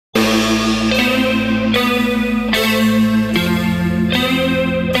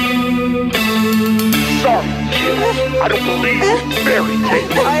I don't believe fairy tales.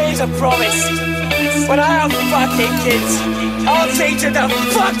 Here's a promise. When I have fucking kids, I'll teach them to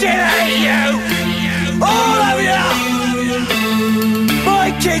fucking hate you! All of you! My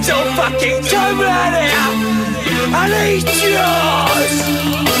kids will fucking come round here and eat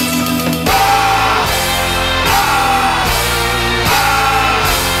yours!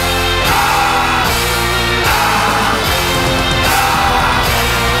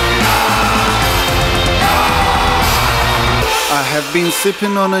 I have been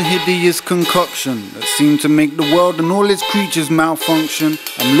sipping on a hideous concoction that seemed to make the world and all its creatures malfunction.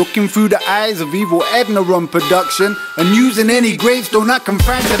 I'm looking through the eyes of evil Edna on production and using any gravestone I can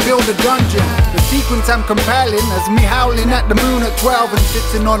find to build a dungeon. The sequence I'm compiling has me howling at the moon at 12 and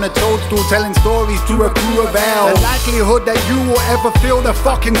sitting on a toadstool telling stories to a crew of elves. The likelihood that you will ever feel the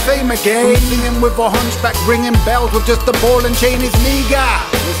fucking same again, singing with a hunchback, ringing bells with just a ball and chain is meager.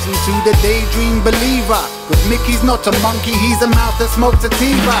 Listen to the daydream believer, cause Mickey's not a monkey, he's a mouth that smokes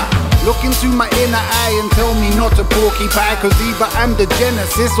sativa. Look into my inner eye and tell me not to porcupine, cause either I'm the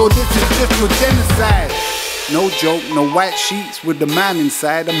genesis or this is just your genocide. No joke, no white sheets with the man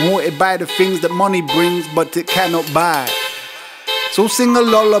inside. I'm haunted by the things that money brings but it cannot buy. So sing a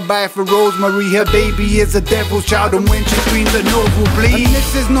lullaby for Rosemary, her baby is a devil's child, and when she screams a nose will bleed. And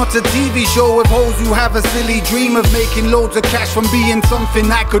this is not a TV show with hoes who have a silly dream of making loads of cash from being something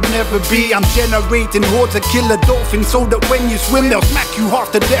I could never be. I'm generating hordes of killer dolphins so that when you swim they'll smack you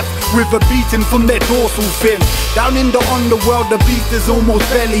half to death with a beating from their dorsal fin. Down in the underworld the beast is almost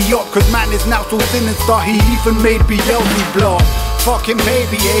belly up, cause man is now so sinister he even made Beelzebub. Fucking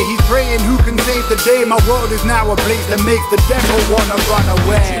baby, yeah, he's praying who can save the day. My world is now a place that makes the devil wanna run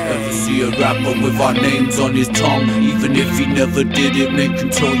away. Did you ever see a rapper with our names on his tongue? Even if he never did it, make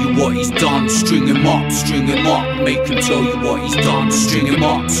him tell you what he's done. String him up, make him tell you what he's done. String him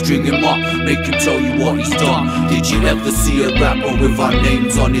up, make him tell you what he's done. Did you ever see a rapper with our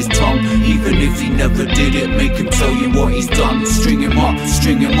names on his tongue? Even if he never did it, make him tell you what he's done. String him up,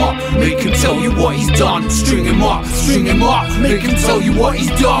 make him tell you what he's done. String him up, make him tell you what he's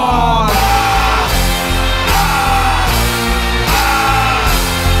done.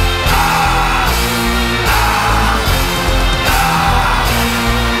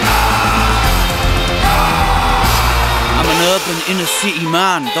 Urban inner city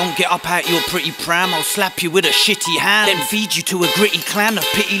man, don't get up out your pretty pram, I'll slap you with a shitty hand, then feed you to a gritty clan of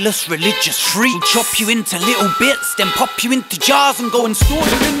pitiless religious freaks who'll chop you into little bits, then pop you into jars and go and store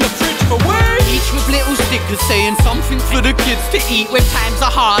you in the fridge for weeks. Each with little stickers saying something for the kids to eat. When times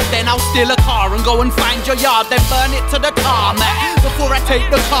are hard, then I'll steal a car and go and find your yard, then burn it to the tarmac. Before I take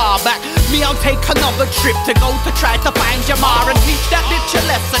the car back, me I'll take another trip to go to try to find your ma and teach that bitch a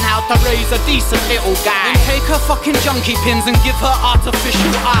lesson how to raise a decent little guy. Then take her fucking junkie pins and give her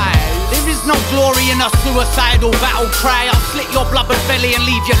artificial eyes. There is no glory in a suicidal battle cry. I'll slit your blubbered belly and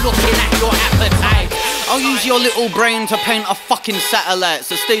leave you looking at your appetite. I'll use your little brain to paint a fucking satellite,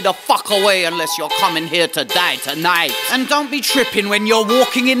 so stay the fuck away unless you're coming here to die tonight. And don't be tripping when you're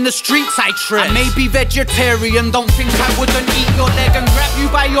walking in the streets, I trip. I may be vegetarian, don't think I wouldn't eat your leg and grab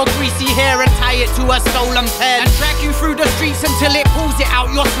you by your greasy hair and tie it to a stolen pen and drag you through the streets until it pulls it out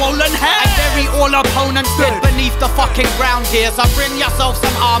your swollen head. I bury all opponents dead beneath the fucking ground here, so bring yourself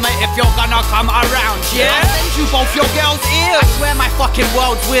some armor if you're gonna come around, yeah? I'll send you both your girls' ears. I swear my fucking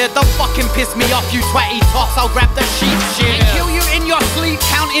world's weird, don't fucking piss me off, you twatty toss. I'll grab the sheep shit and kill you in your sleep,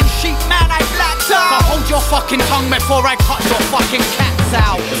 counting sheep, man, I blacked out. So hold your fucking tongue before I cut your fucking cats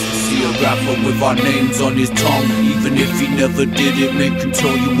out. See a rapper with our names on his tongue, even if he never did it, make him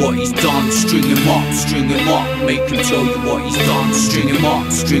tell you what he's done. String him up, make him tell you what he's done. String him up,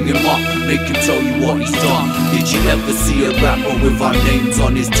 make him tell you what he's done. Did you ever see a rapper with our names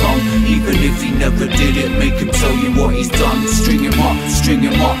on his tongue? Even if he never did it, make him tell you what he's done. String him up,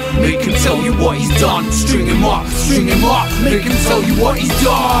 make him tell you what he's done. String him up, make him tell you what he's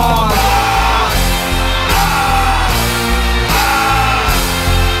done.